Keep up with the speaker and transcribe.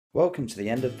Welcome to the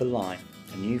end of the line,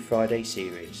 a new Friday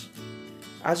series.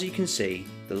 As you can see,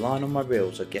 the line on my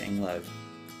reels are getting low,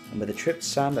 and with a trip to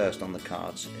Sandhurst on the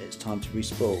cards, it's time to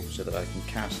re-spool so that I can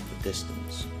cast the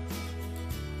distance.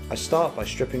 I start by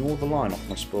stripping all the line off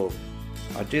my spool.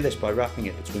 I do this by wrapping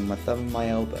it between my thumb and my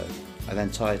elbow. I then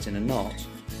tie it in a knot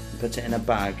and put it in a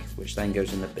bag, which then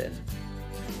goes in the bin.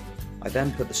 I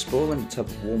then put the spool in a tub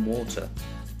of warm water.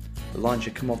 The line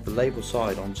should come off the label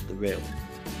side onto the reel.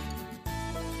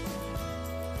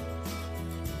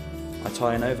 I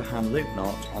tie an overhand loop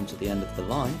knot onto the end of the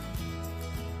line.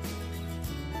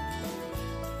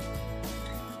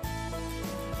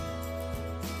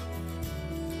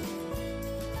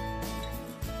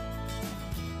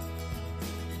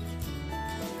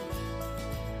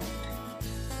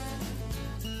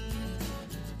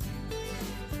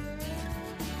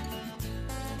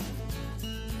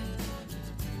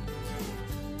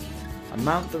 I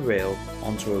mount the reel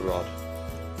onto a rod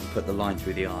and put the line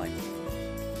through the eye.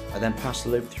 I then pass the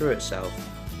loop through itself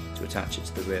to attach it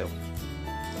to the reel.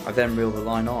 I then reel the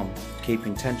line on,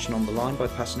 keeping tension on the line by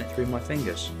passing it through my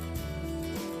fingers.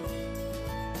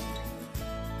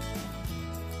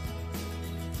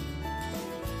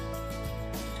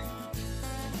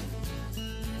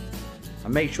 I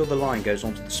make sure the line goes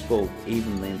onto the spool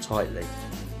evenly and tightly.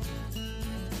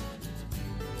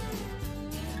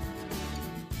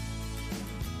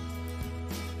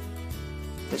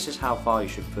 This is how far you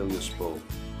should fill your spool.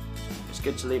 It's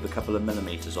good to leave a couple of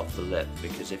millimeters off the lip,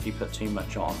 because if you put too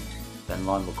much on, then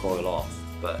line will coil off,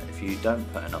 but if you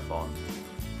don't put enough on,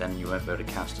 then you won't be able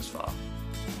to cast as far.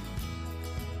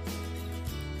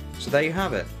 So there you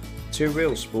have it, 2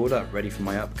 reels spooled up ready for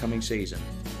my upcoming season.